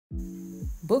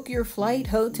Book your flight,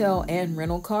 hotel, and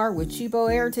rental car with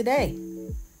Cheapo Air today.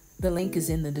 The link is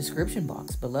in the description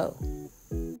box below.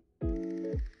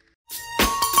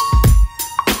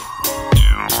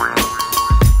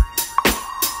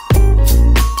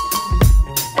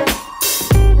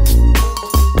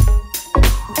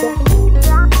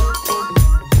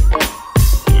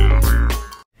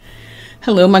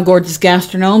 Hello, my gorgeous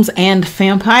gastronomes and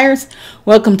vampires.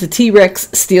 Welcome to T-Rex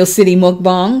Steel City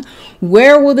Mukbang.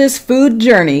 Where will this food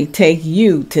journey take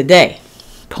you today?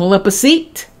 Pull up a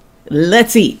seat.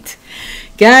 Let's eat.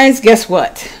 Guys, guess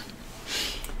what?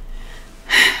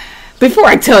 Before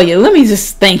I tell you, let me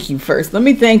just thank you first. Let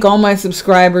me thank all my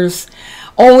subscribers,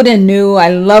 old and new. I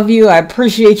love you. I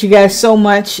appreciate you guys so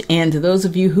much. And to those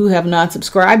of you who have not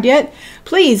subscribed yet,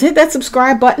 please hit that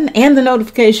subscribe button and the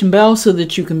notification bell so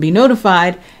that you can be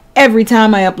notified every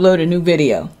time I upload a new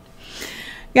video.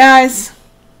 Guys,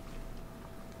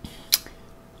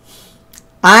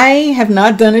 I have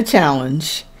not done a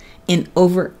challenge in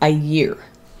over a year.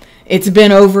 It's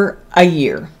been over a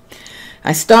year.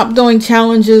 I stopped doing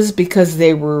challenges because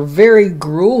they were very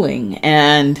grueling,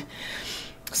 and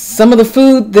some of the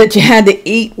food that you had to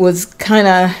eat was kind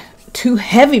of too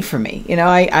heavy for me. You know,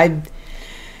 I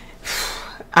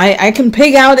can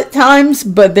pig out at times,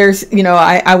 but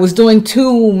I was doing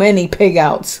too many pig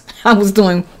outs. I was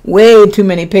doing way too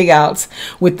many pig outs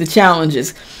with the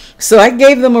challenges. So I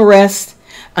gave them a rest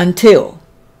until,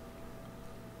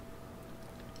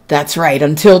 that's right,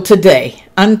 until today.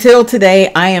 Until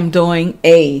today, I am doing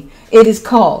it is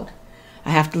called, I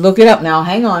have to look it up now,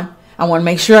 hang on. I want to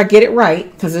make sure I get it right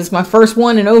because it's my first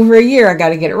one in over a year. I got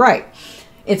to get it right.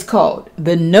 It's called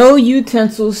the No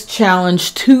Utensils Challenge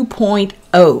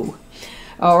 2.0.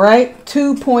 All right,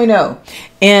 2.0.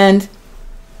 And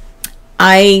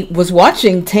I was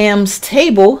watching Tam's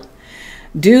Table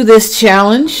do this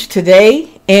challenge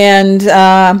today, and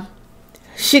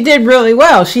she did really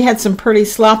well. She had some pretty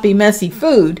sloppy, messy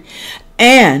food,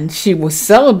 and she was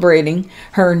celebrating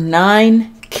her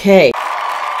 9K.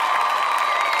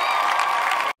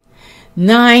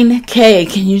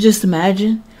 9K. Can you just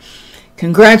imagine?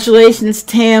 Congratulations,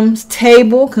 Tam's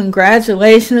Table.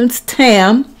 Congratulations,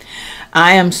 Tam.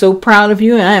 I am so proud of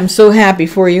you, and I am so happy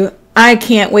for you. I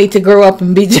can't wait to grow up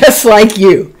and be just like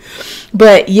you.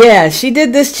 But yeah, she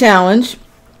did this challenge,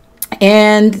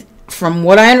 and from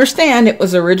what I understand, it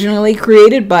was originally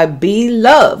created by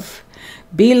B-Love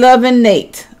and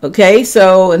Nate. Okay,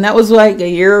 so, and that was like a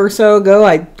year or so ago.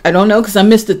 I don't know because I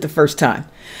missed it the first time.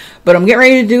 But I'm getting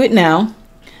ready to do it now.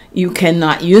 You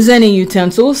cannot use any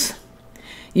utensils.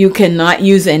 You cannot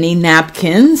use any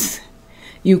napkins.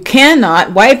 You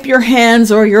cannot wipe your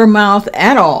hands or your mouth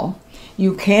at all.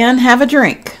 You can have a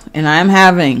drink. And I'm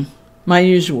having my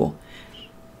usual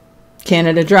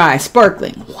Canada Dry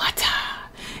sparkling water.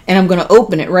 And I'm going to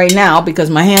open it right now because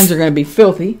my hands are going to be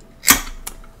filthy.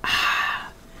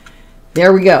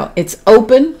 There we go. It's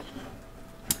open.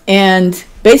 And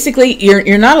basically,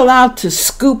 you're not allowed to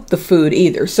scoop the food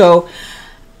either. So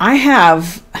I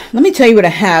have, let me tell you what I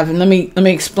have, and let me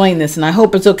explain this, and I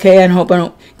hope it's okay. I hope I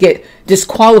don't get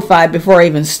disqualified before I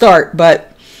even start.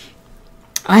 But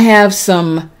I have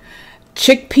some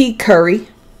chickpea curry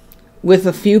with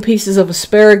a few pieces of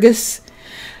asparagus.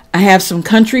 I have some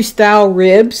country style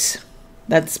ribs.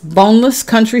 That's boneless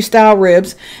country style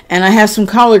ribs. And I have some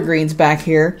collard greens back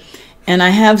here. And I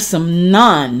have some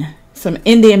naan, some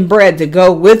Indian bread to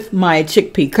go with my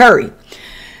chickpea curry.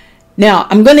 Now,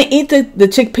 I'm going to eat the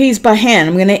chickpeas by hand.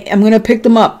 I'm going to pick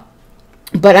them up.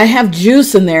 But I have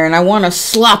juice in there, and I want to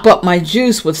slop up my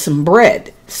juice with some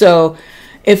bread. So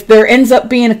if there ends up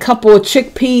being a couple of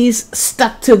chickpeas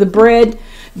stuck to the bread,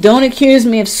 don't accuse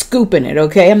me of scooping it,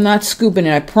 okay? I'm not scooping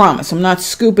it, I promise. I'm not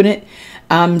scooping it.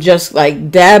 I'm just like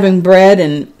dabbing bread,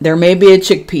 and there may be a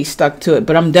chickpea stuck to it,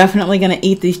 but I'm definitely going to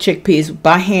eat these chickpeas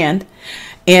by hand.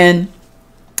 And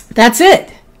that's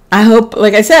it. I hope,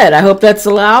 like I said, I hope that's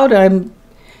allowed. I'm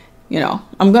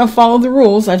going to follow the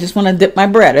rules. I just want to dip my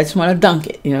bread. I just want to dunk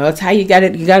it. You know, that's how you got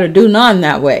it. You got to do naan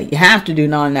that way. You have to do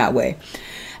naan that way.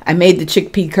 I made the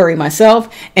chickpea curry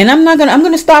myself, and I'm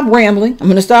going to stop rambling. I'm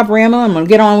going to stop rambling. I'm going to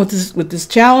get on with this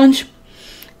challenge.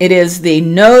 It is the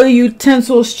No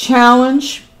Utensils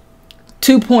Challenge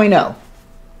 2.0.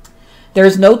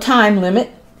 There's no time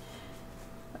limit.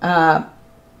 And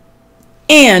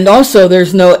also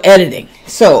there's no editing.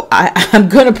 So I'm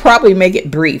going to probably make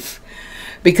it brief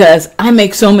because I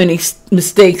make so many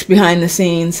mistakes behind the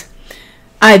scenes.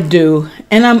 I do.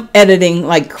 And I'm editing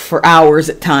like for hours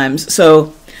at times.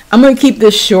 So I'm going to keep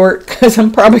this short because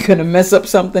I'm probably going to mess up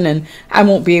something and I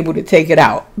won't be able to take it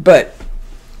out. But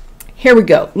here we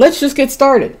go. Let's just get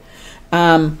started.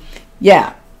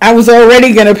 Yeah. I was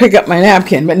already going to pick up my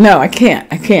napkin, but no, I can't.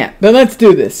 But let's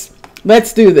do this.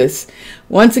 Let's do this.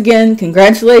 Once again,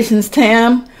 congratulations,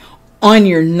 Tam, on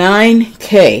your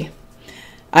 9K.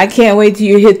 I can't wait till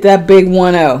you hit that big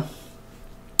 1-0.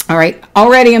 All right.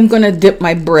 Already I'm going to dip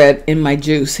my bread in my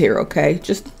juice here, okay?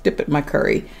 Just dip it in my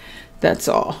curry. That's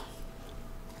all.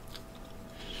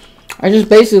 I just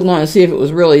basically want to see if it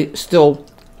was really still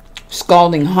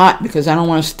scalding hot because I don't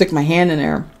want to stick my hand in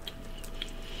there.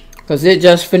 Because it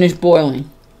just finished boiling.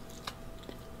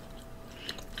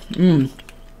 And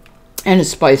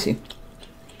it's spicy.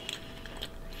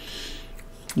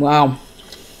 Wow.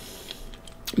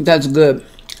 That's good.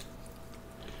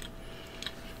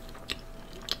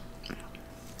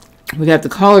 We got the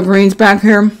collard greens back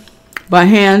here by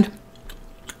hand.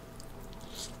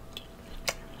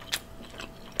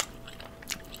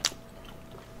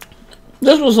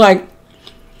 This was like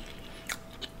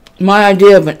my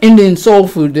idea of an Indian soul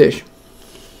food dish.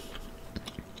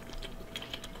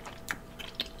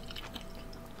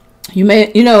 You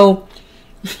know,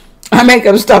 I make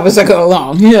up stuff as I go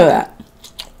along. You know that.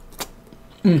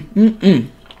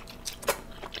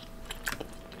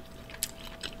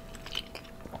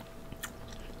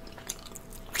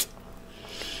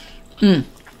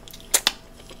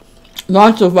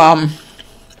 Lots of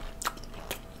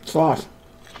sauce.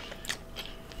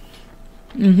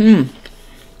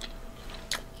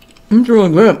 It's really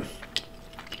good.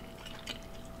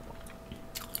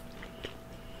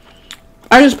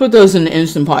 I just put those in the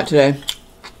Instant Pot today.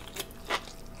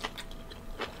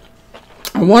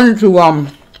 I wanted to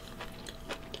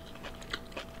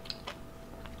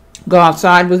go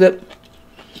outside with it,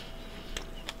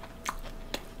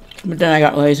 but then I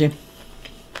got lazy.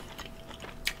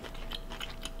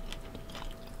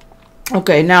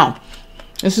 Okay, now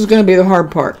this is going to be the hard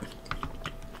part.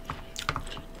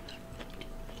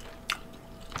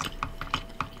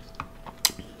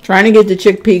 Trying to get the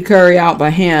chickpea curry out by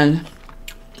hand.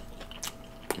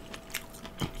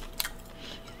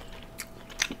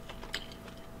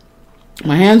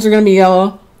 My hands are going to be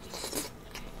yellow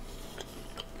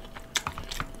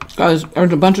because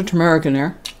there's a bunch of turmeric in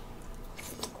there.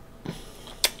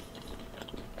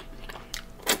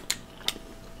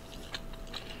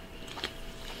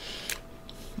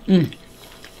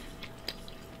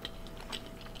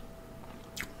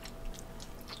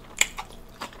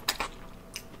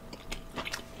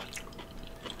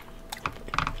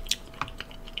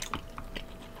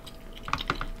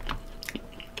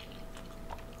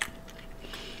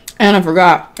 And I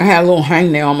forgot, I had a little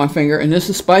hangnail on my finger, and this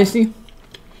is spicy.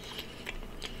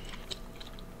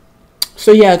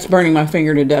 So yeah, it's burning my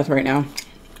finger to death right now.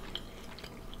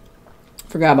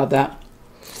 Forgot about that.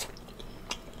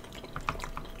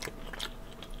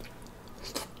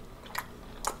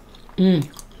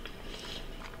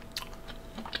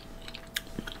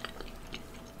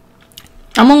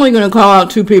 I'm only going to call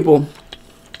out 2 people.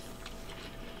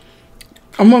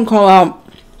 I'm going to call out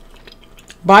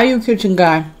Bayou Kitchen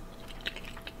Guy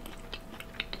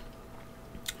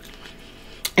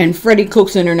and Freddie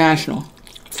Cooks International.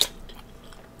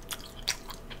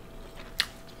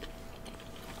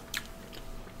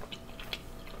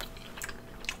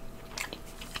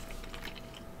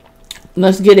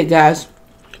 Let's get it, guys.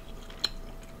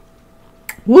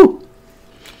 Woo!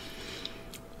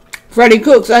 Freddie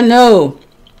Cooks, I know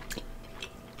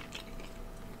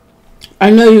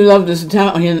you love this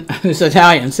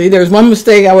Italian. See, there's one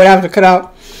mistake I would have to cut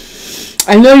out.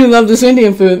 I know you love this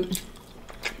Indian food.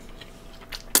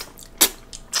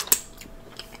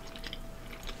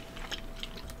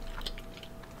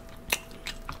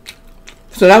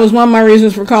 So that was one of my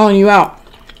reasons for calling you out.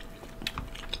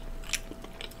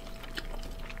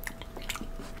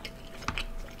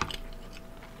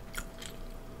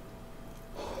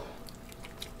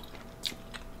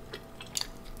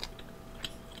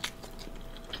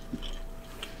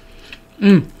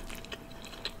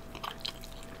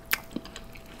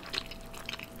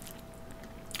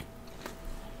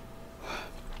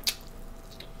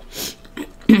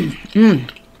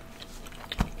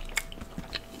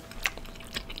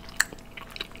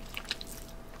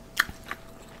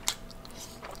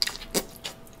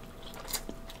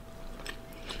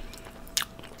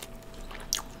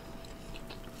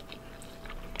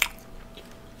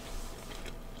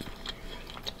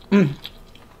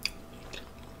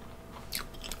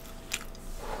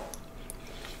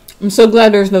 I'm so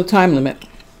glad there's no time limit,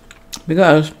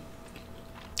 because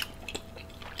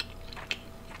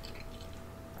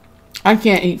I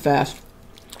can't eat fast.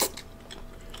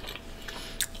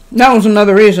 That was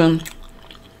another reason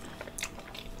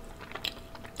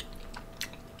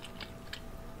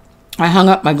I hung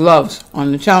up my gloves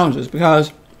on the challenges,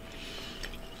 because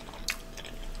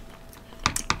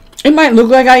It might look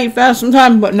like I eat fast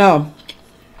sometimes, but no.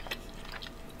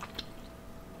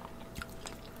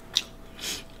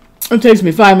 It takes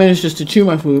me 5 minutes just to chew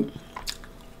my food.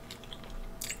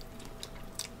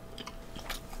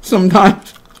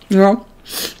 Sometimes, you know.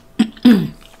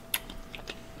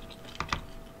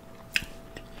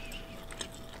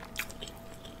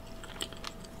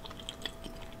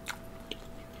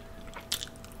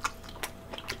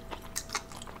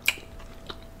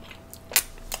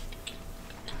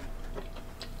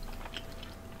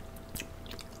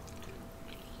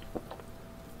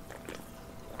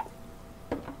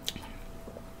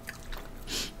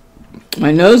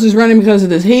 My nose is running because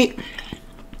of this heat.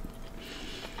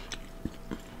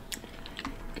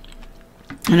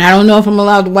 And I don't know if I'm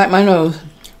allowed to wipe my nose.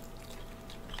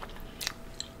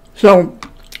 So,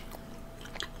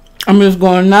 I'm just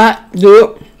going to not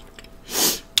do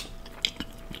it.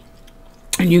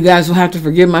 And you guys will have to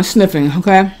forgive my sniffing,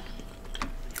 okay?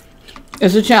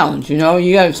 It's a challenge, you know?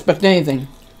 You got to expect anything.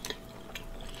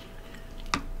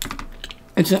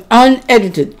 It's an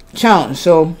unedited challenge,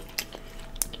 so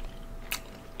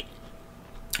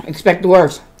expect the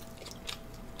worst.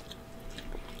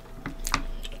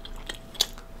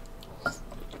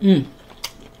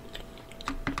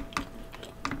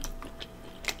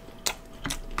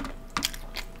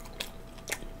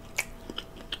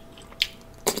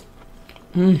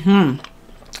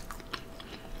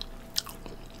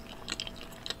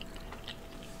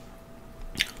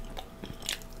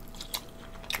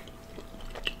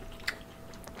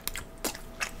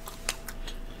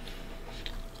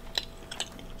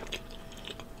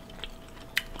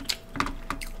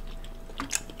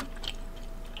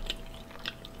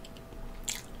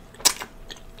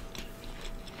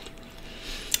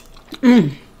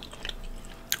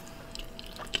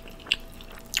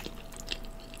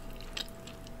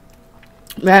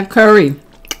 That curry.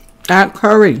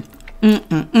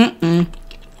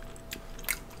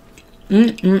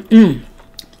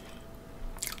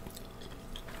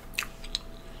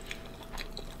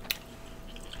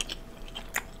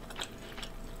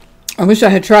 I wish I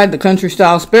had tried the country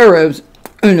style spare ribs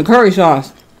in the curry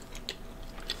sauce.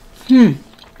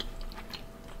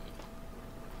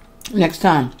 Next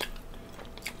time.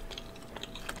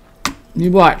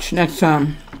 You watch next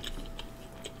time.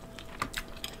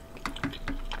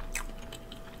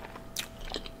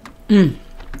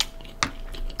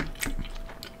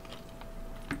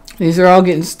 These are all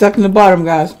getting stuck in the bottom,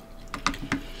 guys.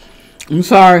 I'm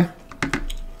sorry.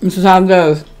 This is how it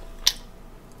goes.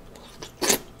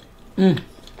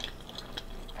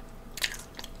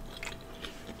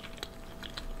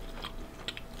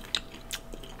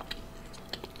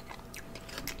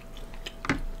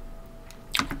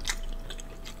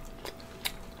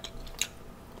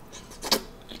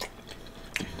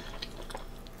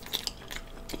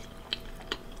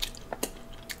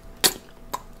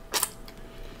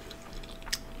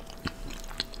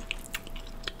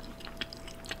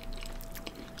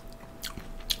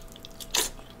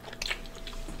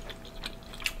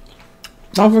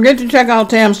 Don't forget to check out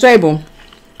Tam's Table.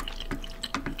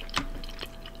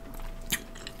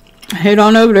 Head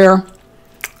on over there.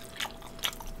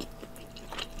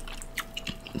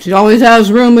 She always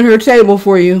has room at her table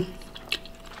for you.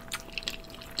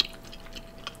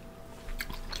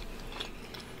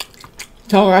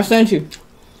 Tell her I sent you.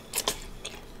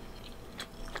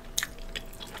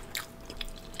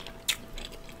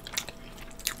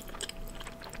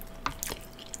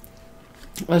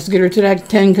 Let's get her to that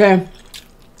 10K.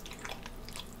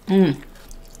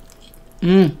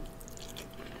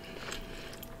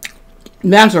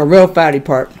 That's a real fatty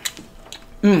part.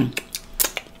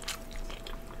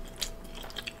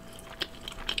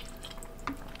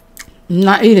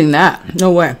 Not eating that.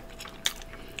 No way.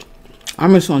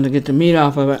 I'm just wanting to get the meat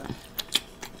off of it.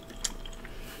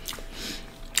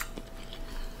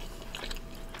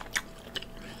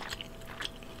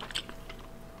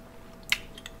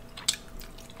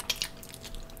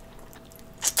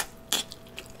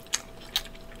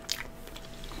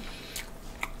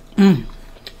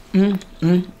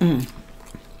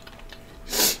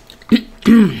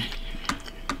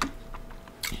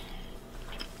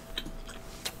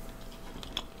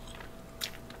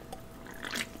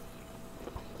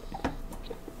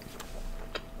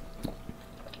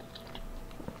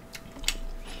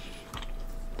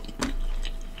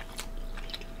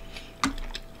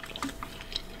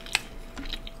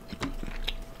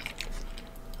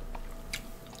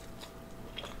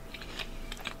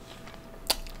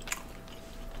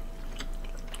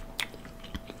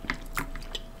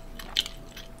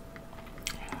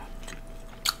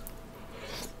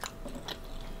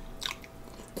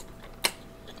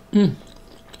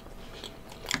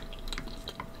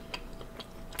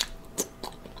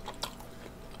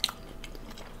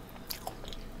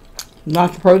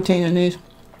 Lots of protein in these.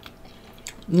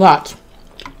 Lots.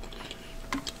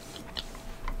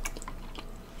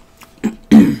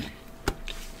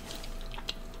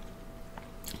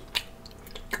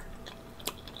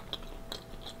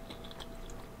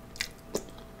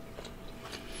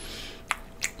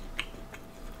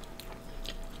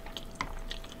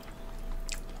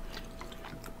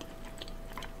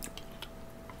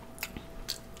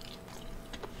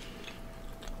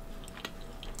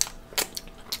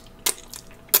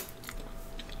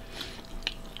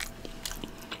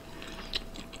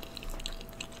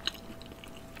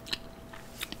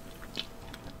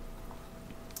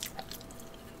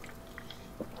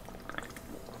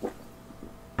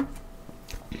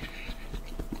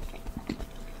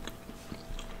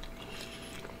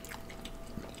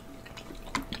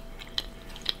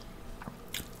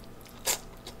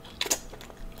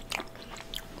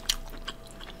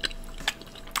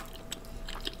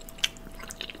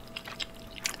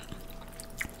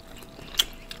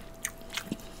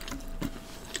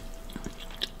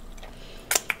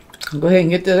 Go ahead and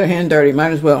get the other hand dirty.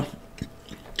 Might as well.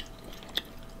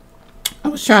 I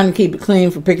was trying to keep it clean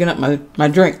for picking up my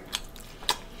drink.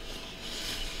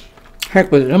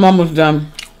 Heck with it. I'm almost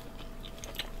done.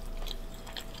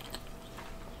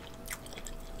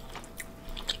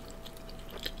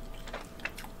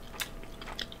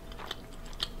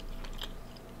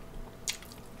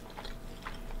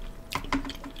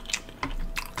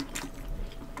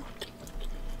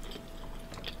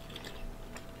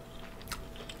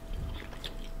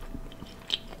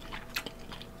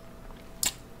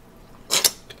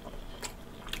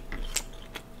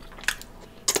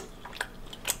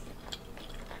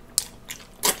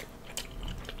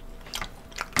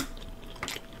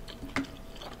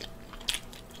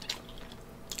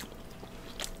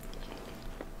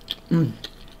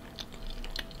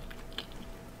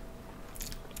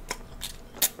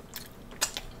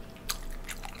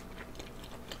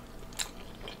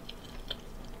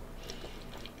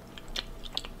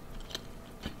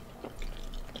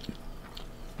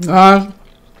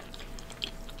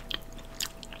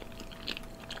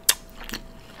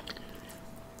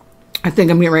 I think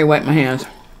I'm getting ready to wipe my hands.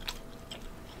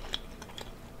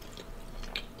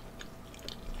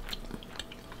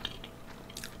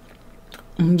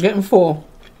 I'm getting full.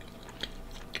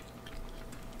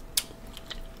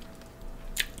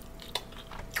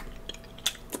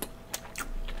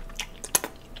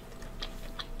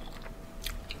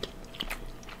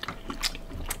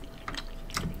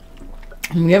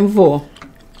 I'm getting full.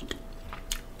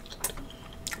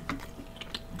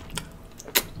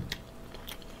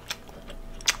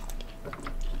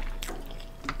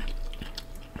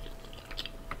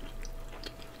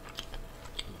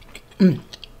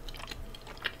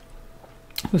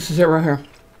 This is it right here.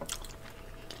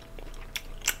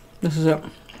 This is it.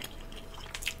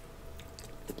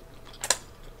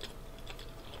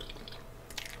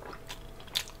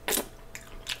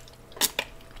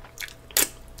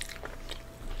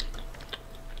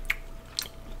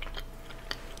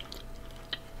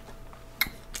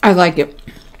 I like it.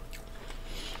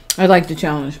 I like the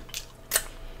challenge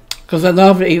because I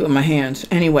love to eat with my hands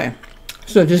anyway.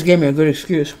 So it just gave me a good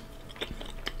excuse.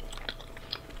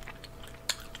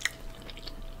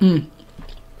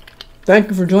 Thank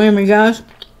you for joining me, guys.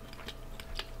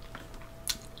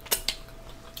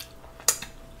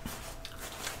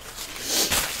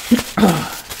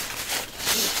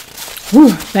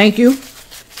 Thank you.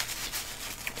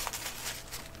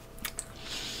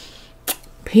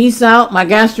 Peace out, my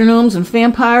gastronomes and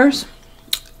vampires.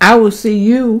 I will see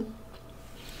you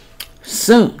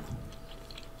soon.